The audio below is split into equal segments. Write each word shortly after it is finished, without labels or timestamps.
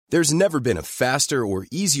There's never been a faster or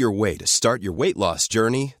easier way to start your weight loss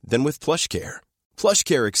journey than with PlushCare.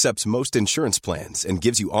 PlushCare accepts most insurance plans and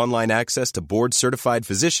gives you online access to board-certified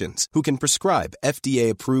physicians who can prescribe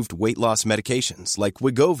FDA-approved weight loss medications like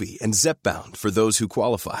Wegovy and Zepbound for those who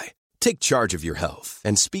qualify. Take charge of your health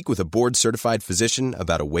and speak with a board-certified physician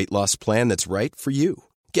about a weight loss plan that's right for you.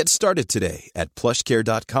 Get started today at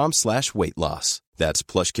plushcare.com/weight loss. That's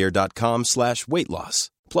plushcare.com/weight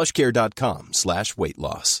loss. plushcare.com/weight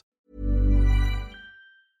loss.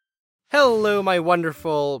 Hello, my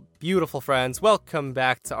wonderful, beautiful friends. Welcome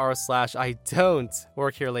back to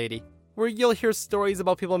r/IDontWorkHereLady, where you'll hear stories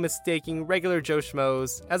about people mistaking regular Joe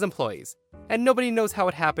Schmoes as employees. And nobody knows how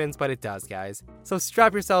it happens, but it does, guys. So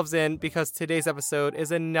strap yourselves in, because today's episode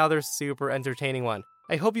is another super entertaining one.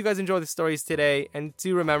 I hope you guys enjoy the stories today, and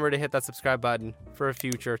do remember to hit that subscribe button for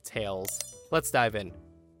future tales. Let's dive in.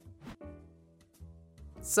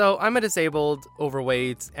 So, I'm a disabled,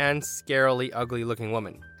 overweight, and scarily ugly-looking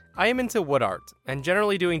woman. I am into wood art, and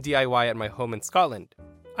generally doing DIY at my home in Scotland.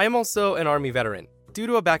 I am also an army veteran. Due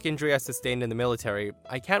to a back injury I sustained in the military,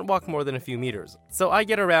 I can't walk more than a few meters, so I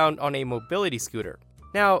get around on a mobility scooter.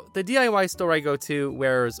 Now, the DIY store I go to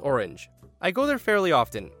wears orange. I go there fairly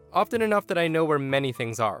often enough that I know where many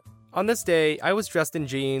things are. On this day, I was dressed in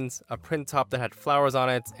jeans, a print top that had flowers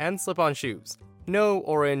on it, and slip-on shoes. No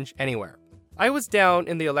orange anywhere. I was down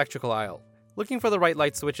in the electrical aisle, looking for the right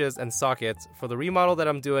light switches and sockets for the remodel that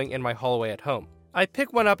I'm doing in my hallway at home. I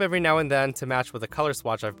pick one up every now and then to match with a color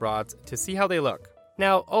swatch I've brought to see how they look.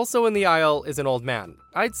 Now, also in the aisle is an old man.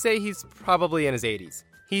 I'd say he's probably in his 80s.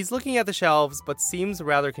 He's looking at the shelves, but seems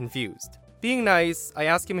rather confused. Being nice, I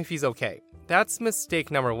ask him if he's okay. That's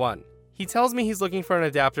mistake number 1. He tells me he's looking for an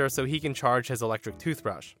adapter so he can charge his electric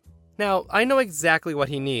toothbrush. Now, I know exactly what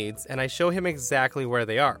he needs, and I show him exactly where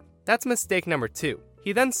they are. That's mistake number 2.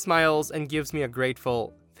 He then smiles and gives me a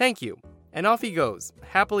grateful, "Thank you," and off he goes,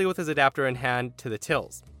 happily with his adapter in hand to the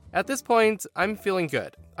tills. At this point, I'm feeling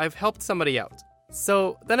good. I've helped somebody out.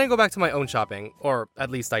 So then I go back to my own shopping, or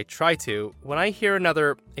at least I try to, when I hear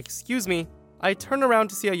another, "Excuse me." I turn around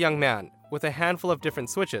to see a young man with a handful of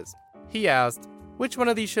different switches. He asked, "Which one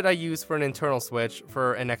of these should I use for an internal switch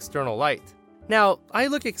for an external light?" Now, I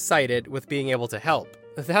look excited with being able to help.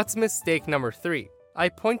 That's mistake number 3. I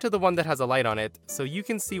point to the one that has a light on it so you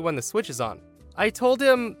can see when the switch is on. I told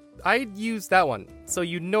him I'd use that one, so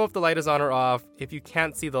you'd know if the light is on or off if you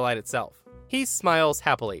can't see the light itself. He smiles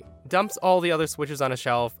happily, dumps all the other switches on a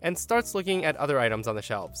shelf, and starts looking at other items on the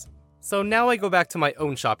shelves. So now I go back to my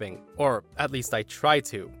own shopping, or at least I try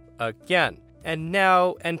to, again. And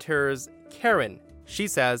now enters Karen. She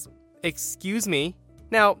says, "Excuse me."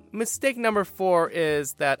 Now, mistake number 4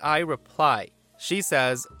 is that I reply. She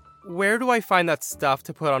says, "Where do I find that stuff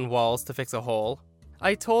to put on walls to fix a hole?"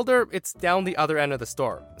 I told her it's down the other end of the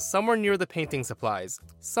store, somewhere near the painting supplies,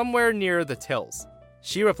 somewhere near the tills.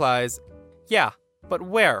 She replies, "Yeah, but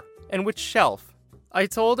where? And which shelf?" I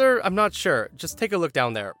told her I'm not sure, just take a look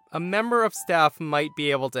down there. A member of staff might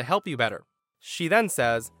be able to help you better. She then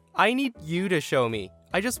says, "I need you to show me.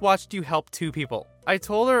 I just watched you help 2 people. I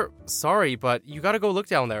told her, "Sorry, but you gotta go look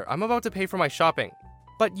down there. I'm about to pay for my shopping."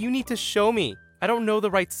 "But you need to show me. I don't know the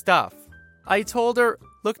right stuff." I told her,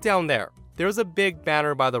 "Look down there. There's a big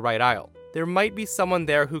banner by the right aisle. There might be someone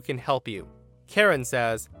there who can help you." Karen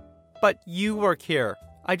says, "But you work here.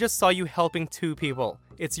 I just saw you helping 2 people.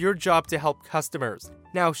 It's your job to help customers.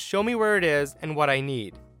 Now show me where it is and what I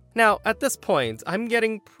need." Now, at this point, I'm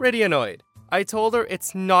getting pretty annoyed. I told her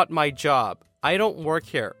it's not my job. I don't work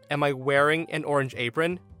here. Am I wearing an orange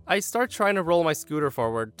apron? I start trying to roll my scooter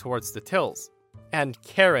forward towards the tills. And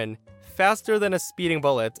Karen, faster than a speeding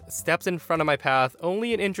bullet, steps in front of my path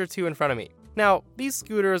only an inch or 2 in front of me. Now, these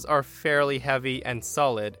scooters are fairly heavy and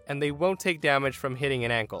solid, and they won't take damage from hitting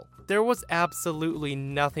an ankle. There was absolutely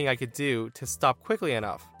nothing I could do to stop quickly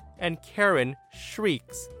enough. And Karen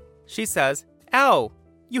shrieks. She says, "Ow!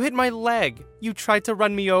 You hit my leg! You tried to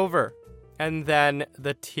run me over!" And then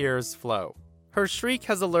the tears flow. Her shriek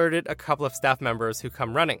has alerted a couple of staff members who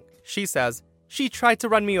come running. She says, "She tried to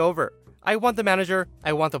run me over. I want the manager,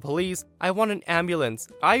 I want the police, I want an ambulance,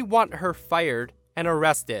 I want her fired and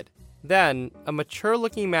arrested." Then, a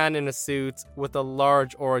mature-looking man in a suit with a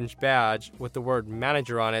large orange badge with the word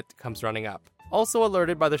manager on it comes running up, also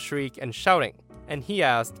alerted by the shriek and shouting, and he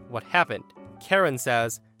asked what happened. Karen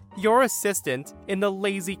says, "Your assistant, in the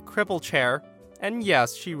lazy cripple chair," and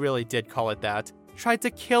yes, she really did call it that, "tried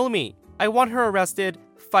to kill me. I want her arrested,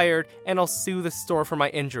 fired, and I'll sue the store for my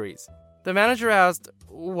injuries." The manager asked,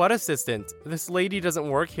 "What assistant? This lady doesn't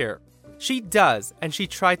work here." "She does, and she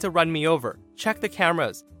tried to run me over. Check the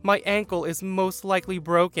cameras. My ankle is most likely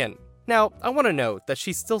broken." Now, I want to note that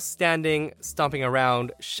she's still standing, stomping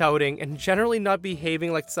around, shouting, and generally not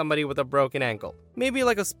behaving like somebody with a broken ankle. Maybe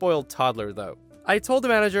like a spoiled toddler, though. I told the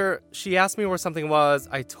manager, she asked me where something was,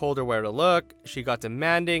 I told her where to look, she got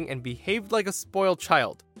demanding and behaved like a spoiled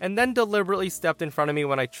child, and then deliberately stepped in front of me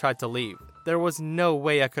when I tried to leave. There was no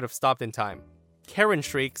way I could have stopped in time. Karen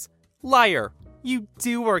shrieks, "Liar! You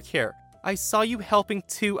do work here. I saw you helping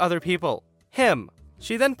 2 other people. Him."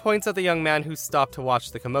 She then points at the young man who stopped to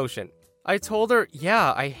watch the commotion. I told her,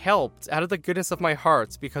 yeah, I helped out of the goodness of my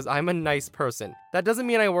heart because I'm a nice person. That doesn't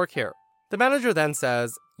mean I work here. The manager then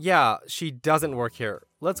says, yeah, she doesn't work here.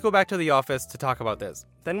 Let's go back to the office to talk about this.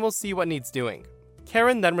 Then we'll see what needs doing.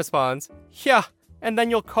 Karen then responds, yeah, and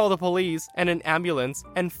then you'll call the police and an ambulance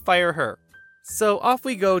and fire her. So off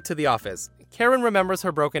we go to the office. Karen remembers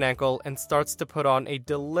her broken ankle and starts to put on a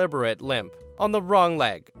deliberate limp on the wrong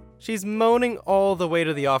leg. She's moaning all the way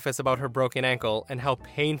to the office about her broken ankle and how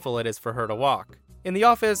painful it is for her to walk. In the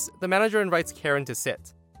office, the manager invites Karen to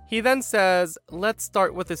sit. He then says, let's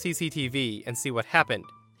start with the CCTV and see what happened.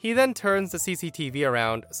 He then turns the CCTV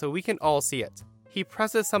around so we can all see it. He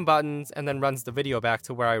presses some buttons and then runs the video back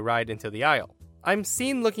to where I ride into the aisle. I'm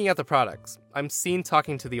seen looking at the products. I'm seen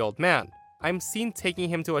talking to the old man. I'm seen taking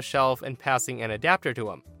him to a shelf and passing an adapter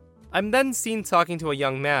to him. I'm then seen talking to a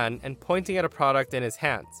young man and pointing at a product in his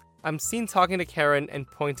hands. I'm seen talking to Karen and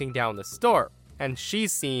pointing down the store, and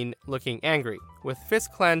she's seen looking angry, with fists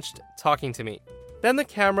clenched, talking to me. Then the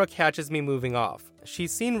camera catches me moving off.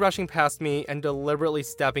 She's seen rushing past me and deliberately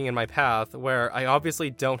stepping in my path, where I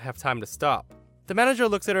obviously don't have time to stop. The manager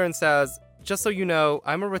looks at her and says, just so you know,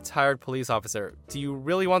 I'm a retired police officer. Do you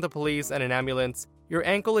really want the police and an ambulance? Your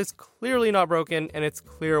ankle is clearly not broken, and it's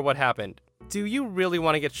clear what happened. Do you really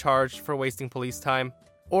want to get charged for wasting police time?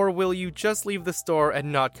 Or will you just leave the store and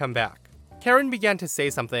not come back? Karen began to say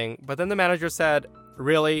something, but then the manager said,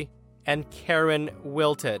 really? And Karen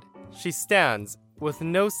wilted. She stands, with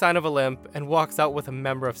no sign of a limp, and walks out with a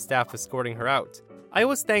member of staff escorting her out. I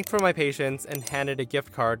was thanked for my patience and handed a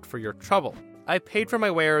gift card for your trouble. I paid for my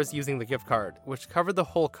wares using the gift card, which covered the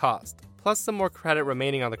whole cost, plus some more credit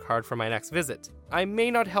remaining on the card for my next visit. I may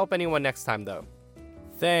not help anyone next time, though.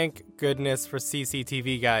 Thank goodness for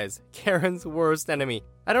CCTV, guys. Karen's worst enemy.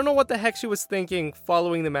 I don't know what the heck she was thinking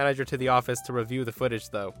following the manager to the office to review the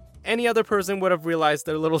footage, though. Any other person would have realized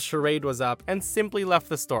their little charade was up and simply left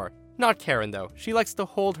the store. Not Karen, though. She likes to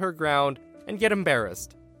hold her ground and get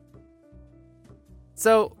embarrassed.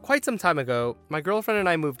 So, quite some time ago, my girlfriend and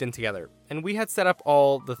I moved in together, and we had set up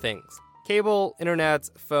all the things. Cable, internet,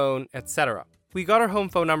 phone, etc. We got our home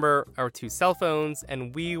phone number, our 2 cell phones,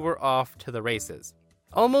 and we were off to the races.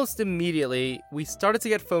 Almost immediately, we started to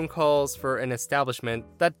get phone calls for an establishment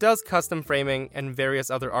that does custom framing and various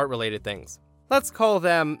other art-related things. Let's call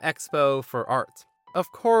them Expo for Art.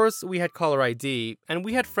 Of course, we had caller ID, and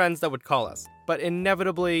we had friends that would call us. But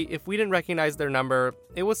inevitably, if we didn't recognize their number,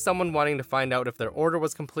 it was someone wanting to find out if their order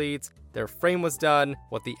was complete, their frame was done,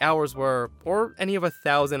 what the hours were, or any of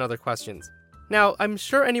 1,000 other questions. Now, I'm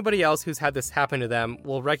sure anybody else who's had this happen to them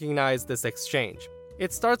will recognize this exchange.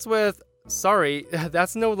 It starts with, sorry,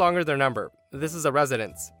 that's no longer their number. This is a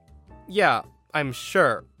residence. Yeah, I'm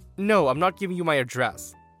sure. No, I'm not giving you my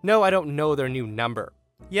address. No, I don't know their new number.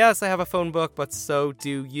 Yes, I have a phone book, but so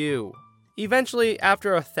do you. Eventually,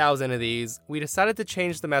 after 1,000 of these, we decided to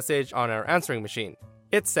change the message on our answering machine.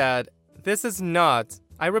 It said, this is not,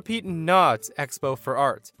 I repeat, not Expo for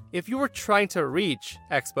Art. If you were trying to reach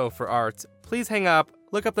Expo for Art, please hang up,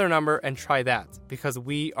 look up their number, and try that, because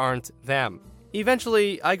we aren't them.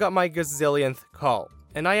 Eventually, I got my gazillionth call,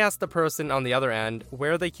 and I asked the person on the other end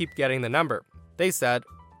where they keep getting the number. They said,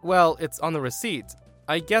 well, it's on the receipt.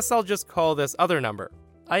 I guess I'll just call this other number.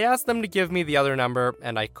 I asked them to give me the other number,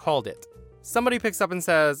 and I called it. Somebody picks up and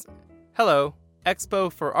says, hello,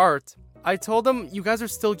 Expo for Art. I told them you guys are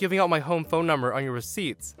still giving out my home phone number on your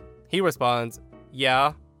receipts. He responds,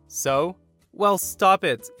 yeah, so? Well, stop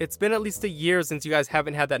it. It's been at least a year since you guys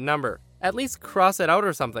haven't had that number. At least cross it out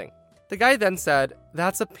or something. The guy then said,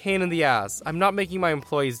 that's a pain in the ass. I'm not making my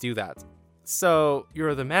employees do that. So,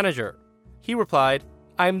 you're the manager. He replied,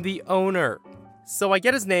 I'm the owner. So I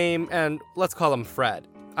get his name and let's call him Fred.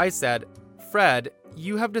 I said, Fred,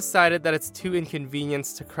 you have decided that it's too inconvenient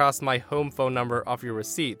to cross my home phone number off your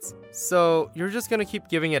receipts. So you're just gonna keep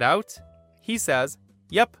giving it out? He says,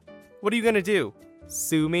 yep. What are you gonna do?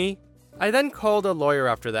 Sue me? I then called a lawyer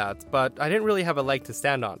after that, but I didn't really have a leg to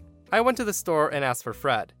stand on. I went to the store and asked for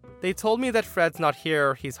Fred. They told me that Fred's not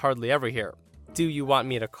here, he's hardly ever here. Do you want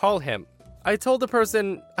me to call him? I told the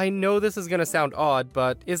person, I know this is gonna sound odd,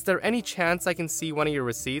 but is there any chance I can see one of your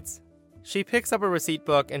receipts? She picks up a receipt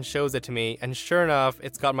book and shows it to me, and sure enough,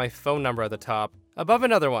 it's got my phone number at the top, above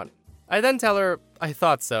another one. I then tell her, I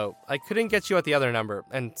thought so. I couldn't get you at the other number,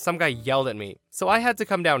 and some guy yelled at me, so I had to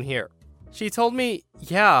come down here. She told me,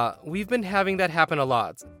 yeah, we've been having that happen a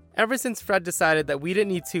lot. Ever since Fred decided that we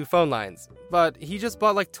didn't need 2 phone lines, but he just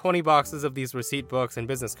bought like 20 boxes of these receipt books and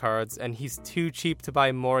business cards, and he's too cheap to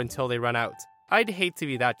buy more until they run out. I'd hate to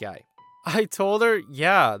be that guy. I told her,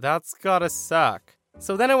 yeah, that's gotta suck.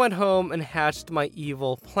 So then I went home and hatched my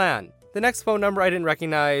evil plan. The next phone number I didn't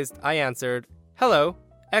recognize, I answered, hello,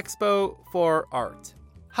 Expo for Art.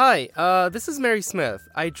 Hi, this is Mary Smith.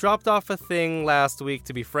 I dropped off a thing last week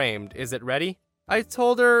to be framed. Is it ready? I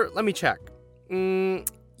told her, let me check.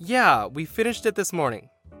 Yeah, we finished it this morning.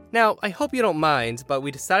 Now, I hope you don't mind, but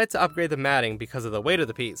we decided to upgrade the matting because of the weight of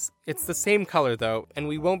the piece. It's the same color though, and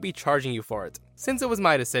we won't be charging you for it, since it was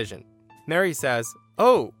my decision. Mary says,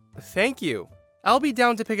 oh, thank you. I'll be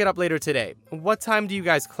down to pick it up later today. What time do you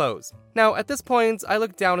guys close? Now, at this point, I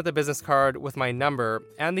look down at the business card with my number,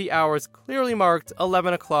 and the hours clearly marked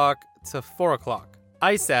 11 o'clock to 4 o'clock.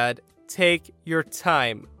 I said, take your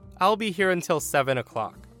time. I'll be here until 7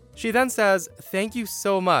 o'clock. She then says, thank you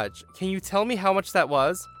so much. Can you tell me how much that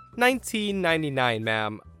was? $19.99,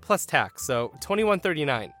 ma'am, plus tax, so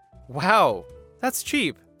 $21.39. Wow, that's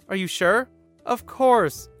cheap. Are you sure? Of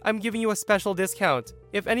course. I'm giving you a special discount.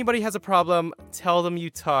 If anybody has a problem, tell them you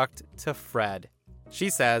talked to Fred. She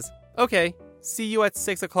says, okay, see you at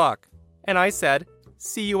 6 o'clock. And I said,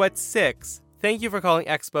 see you at 6. Thank you for calling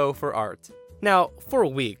Expo for Art. Now, for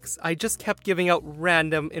weeks, I just kept giving out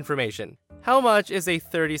random information. How much is a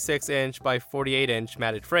 36-inch by 48-inch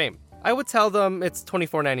matted frame? I would tell them it's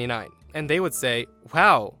 $24.99, and they would say,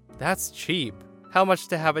 wow, that's cheap. How much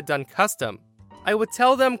to have it done custom? I would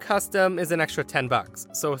tell them custom is an extra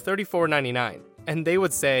 $10, so $34.99, and they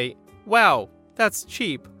would say, wow, that's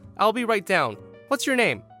cheap. I'll be right down. What's your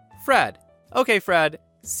name? Fred. Okay, Fred.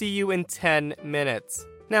 See you in 10 minutes.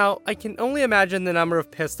 Now, I can only imagine the number of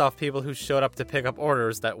pissed off people who showed up to pick up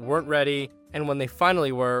orders that weren't ready, and when they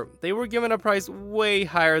finally were, they were given a price way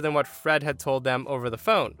higher than what Fred had told them over the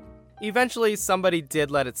phone. Eventually, somebody did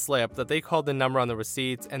let it slip that they called the number on the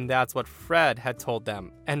receipts, and that's what Fred had told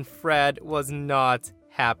them. And Fred was not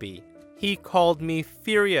happy. He called me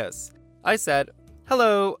furious. I said,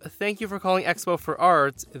 hello, thank you for calling Expo for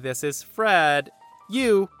Art. This is Fred.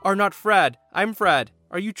 You are not Fred. I'm Fred.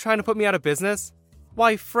 Are you trying to put me out of business?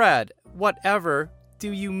 Why, Fred, whatever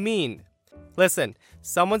do you mean? Listen,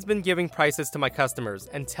 someone's been giving prices to my customers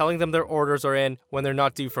and telling them their orders are in when they're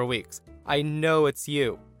not due for weeks. I know it's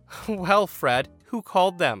you. Well, Fred, who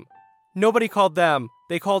called them? Nobody called them.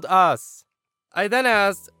 They called us. I then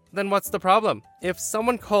asked, then what's the problem? If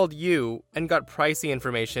someone called you and got pricey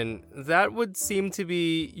information, that would seem to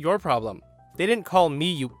be your problem. They didn't call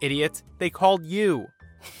me, you idiot. They called you.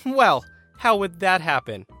 Well, how would that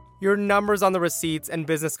happen? Your number's on the receipts and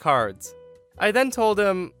business cards. I then told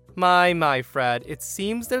him, my, Fred, it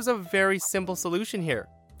seems there's a very simple solution here.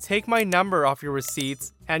 Take my number off your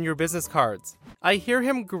receipts and your business cards. I hear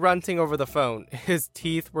him grunting over the phone. His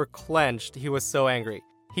teeth were clenched. He was so angry.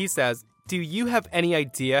 He says, do you have any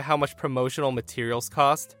idea how much promotional materials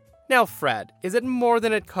cost? Now, Fred, is it more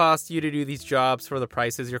than it costs you to do these jobs for the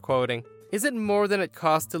prices you're quoting? Is it more than it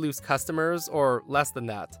costs to lose customers, or less than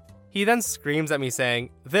that? He then screams at me saying,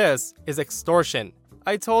 this is extortion.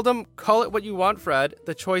 I told him, call it what you want, Fred.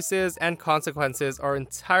 The choices and consequences are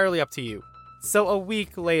entirely up to you. So a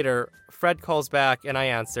week later, Fred calls back and I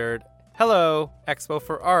answered, hello, Expo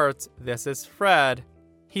for Art, this is Fred.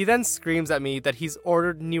 He then screams at me that he's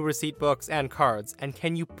ordered new receipt books and cards, and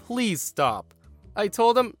can you please stop? I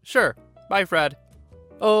told him, sure, bye Fred.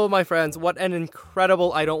 Oh my friends, what an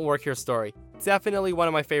incredible I Don't Work Here story. Definitely one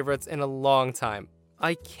of my favorites in a long time.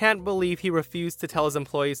 I can't believe he refused to tell his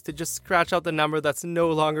employees to just scratch out the number that's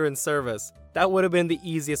no longer in service. That would have been the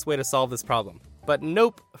easiest way to solve this problem. But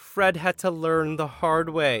nope, Fred had to learn the hard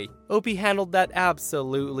way. Opie handled that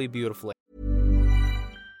absolutely beautifully.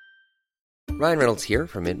 Ryan Reynolds here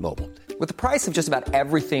from Mint Mobile. With the price of just about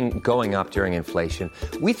everything going up during inflation,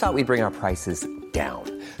 we thought we'd bring our prices down.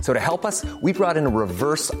 So to help us, we brought in a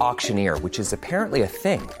reverse auctioneer, which is apparently a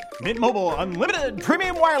thing. Mint Mobile Unlimited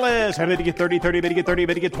Premium Wireless. How to get 30, 30, bit to get 30,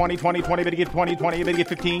 bit to get 20, 20, 20, bit to get 20, 20, bit to get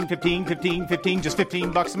 15, 15, 15, 15, just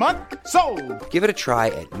 $15 a month? Sold! Give it a try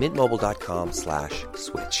at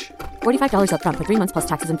mintmobile.com/switch. $45 up front for 3 months plus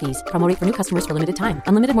taxes and fees. Promo rate for new customers for limited time.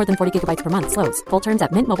 Unlimited more than 40 gigabytes per month. Slows full terms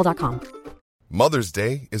at mintmobile.com. Mother's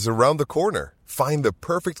Day is around the corner. Find the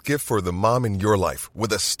perfect gift for the mom in your life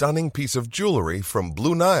with a stunning piece of jewelry from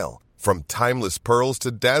Blue Nile. From timeless pearls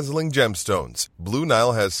to dazzling gemstones, Blue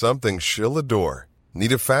Nile has something she'll adore.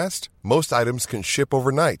 Need it fast? Most items can ship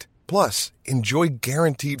overnight. Plus, enjoy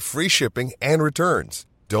guaranteed free shipping and returns.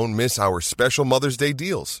 Don't miss our special Mother's Day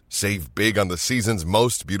deals. Save big on the season's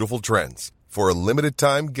most beautiful trends. For a limited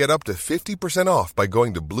time, get up to 50% off by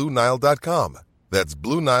going to BlueNile.com. That's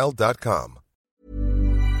BlueNile.com.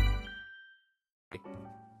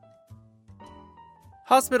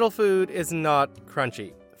 Hospital food is not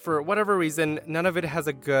crunchy. For whatever reason, none of it has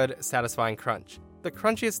a good, satisfying crunch. The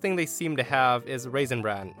crunchiest thing they seem to have is Raisin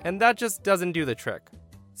Bran, and that just doesn't do the trick.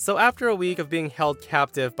 So after a week of being held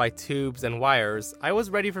captive by tubes and wires, I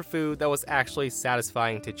was ready for food that was actually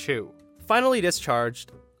satisfying to chew. Finally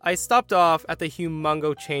discharged, I stopped off at the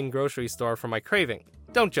humongo chain grocery store for my craving.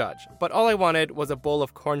 Don't judge, but all I wanted was a bowl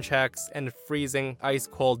of corn checks and freezing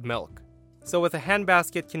ice-cold milk. So with a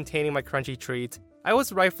handbasket containing my crunchy treat, I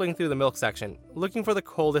was rifling through the milk section, looking for the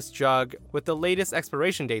coldest jug with the latest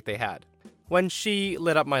expiration date they had, when she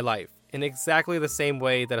lit up my life, in exactly the same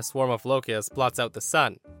way that a swarm of locusts blots out the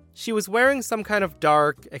sun. She was wearing some kind of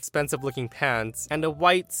dark, expensive-looking pants and a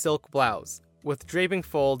white silk blouse, with draping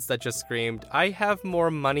folds that just screamed, "I have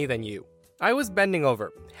more money than you." I was bending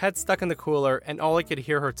over, head stuck in the cooler, and all I could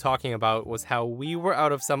hear her talking about was how we were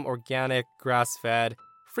out of some organic, grass-fed,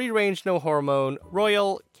 free-range, no-hormone,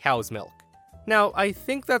 royal cow's milk. Now, I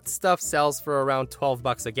think that stuff sells for around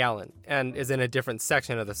 $12 a gallon, and is in a different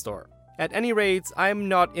section of the store. At any rate, I'm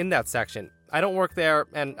not in that section. I don't work there,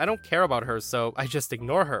 and I don't care about her, so I just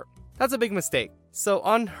ignore her. That's a big mistake. So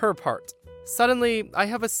on her part, suddenly, I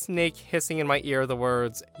have a snake hissing in my ear the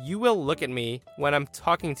words, "You will look at me when I'm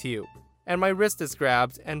talking to you," and my wrist is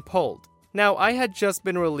grabbed and pulled. Now, I had just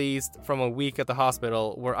been released from a week at the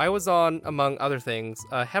hospital where I was on, among other things,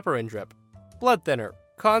 a heparin drip, blood thinner,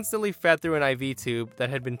 constantly fed through an IV tube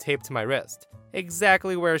that had been taped to my wrist,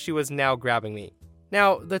 exactly where she was now grabbing me.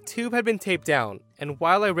 Now, the tube had been taped down, and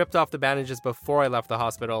while I ripped off the bandages before I left the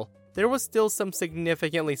hospital, there was still some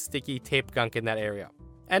significantly sticky tape gunk in that area.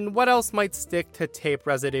 And what else might stick to tape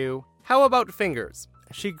residue? How about fingers?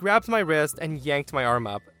 She grabbed my wrist and yanked my arm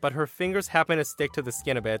up, but her fingers happened to stick to the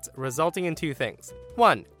skin a bit, resulting in two things.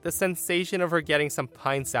 One, the sensation of her getting some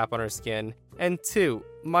pine sap on her skin, and two,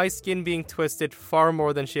 my skin being twisted far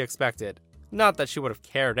more than she expected. Not that she would have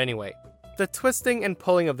cared anyway. The twisting and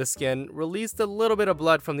pulling of the skin released a little bit of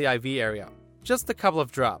blood from the IV area. Just a couple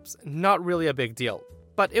of drops, not really a big deal.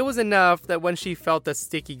 But it was enough that when she felt the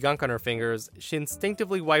sticky gunk on her fingers, she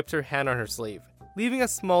instinctively wiped her hand on her sleeve, leaving a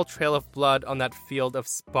small trail of blood on that field of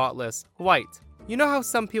spotless white. You know how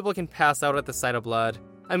some people can pass out at the sight of blood?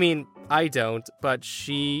 I mean, I don't, but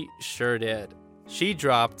she sure did. She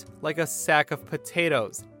dropped like a sack of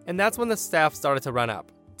potatoes, and that's when the staff started to run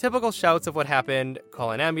up. Typical shouts of what happened,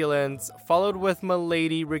 call an ambulance, followed with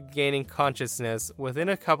Milady regaining consciousness within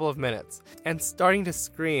a couple of minutes, and starting to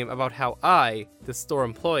scream about how I, the store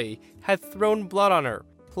employee, had thrown blood on her,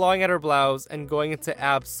 clawing at her blouse and going into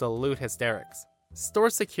absolute hysterics. Store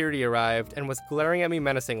security arrived and was glaring at me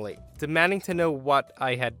menacingly, demanding to know what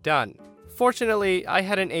I had done. Fortunately, I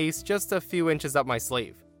had an ace just a few inches up my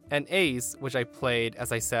sleeve. An ace, which I played,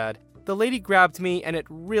 as I said. The lady grabbed me and it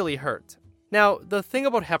really hurt. Now, the thing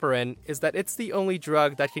about heparin is that it's the only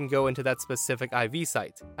drug that can go into that specific IV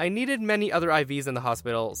site. I needed many other IVs in the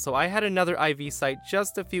hospital, so I had another IV site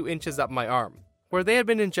just a few inches up my arm, where they had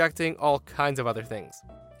been injecting all kinds of other things.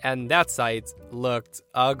 And that site looked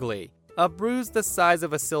ugly. A bruise the size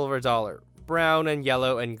of a silver dollar, brown and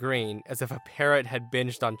yellow and green, as if a parrot had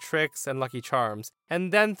binged on tricks and Lucky Charms,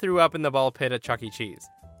 and then threw up in the ball pit at Chuck E. Cheese.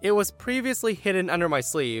 It was previously hidden under my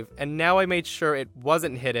sleeve, and now I made sure it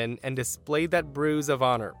wasn't hidden and displayed that bruise of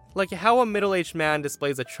honor, like how a middle-aged man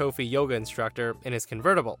displays a trophy yoga instructor in his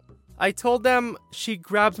convertible. I told them she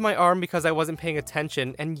grabbed my arm because I wasn't paying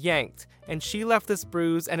attention and yanked, and she left this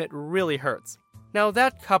bruise and it really hurts. Now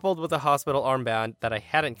that coupled with a hospital armband that I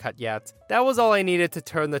hadn't cut yet, that was all I needed to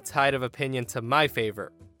turn the tide of opinion to my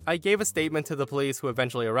favor. I gave a statement to the police who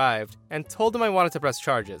eventually arrived, and told them I wanted to press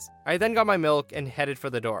charges. I then got my milk and headed for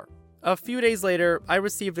the door. A few days later, I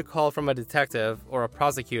received a call from a detective, or a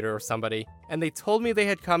prosecutor or somebody, and they told me they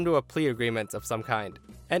had come to a plea agreement of some kind.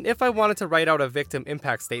 And if I wanted to write out a victim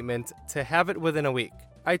impact statement, to have it within a week.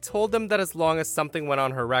 I told them that as long as something went on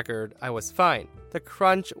her record, I was fine. The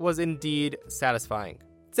crunch was indeed satisfying.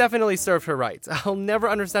 Definitely served her right. I'll never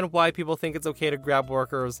understand why people think it's okay to grab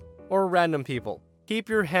workers, or random people. Keep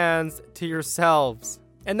your hands to yourselves.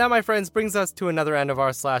 And that, my friends, brings us to another end of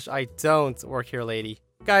our /IDontWorkHereLady.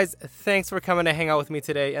 Guys, thanks for coming to hang out with me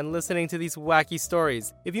today and listening to these wacky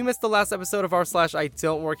stories. If you missed the last episode of our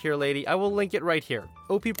 /IDontWorkHereLady, I will link it right here.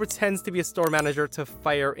 OP pretends to be a store manager to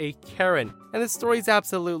fire a Karen, and the story's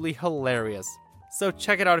absolutely hilarious. So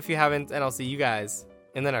check it out if you haven't, and I'll see you guys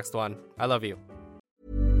in the next one. I love you.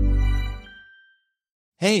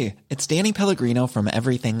 Hey, it's Danny Pellegrino from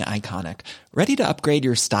Everything Iconic. Ready to upgrade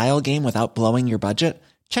your style game without blowing your budget?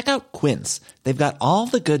 Check out Quince. They've got all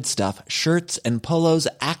the good stuff, shirts and polos,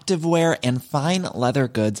 activewear, and fine leather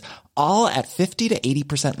goods, all at 50 to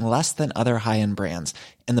 80% less than other high-end brands.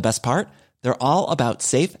 And the best part? They're all about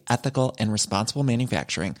safe, ethical, and responsible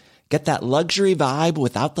manufacturing. Get that luxury vibe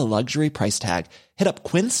without the luxury price tag. Hit up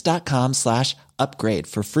quince.com/upgrade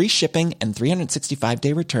for free shipping and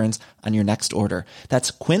 365-day returns on your next order.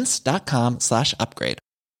 That's quince.com/upgrade.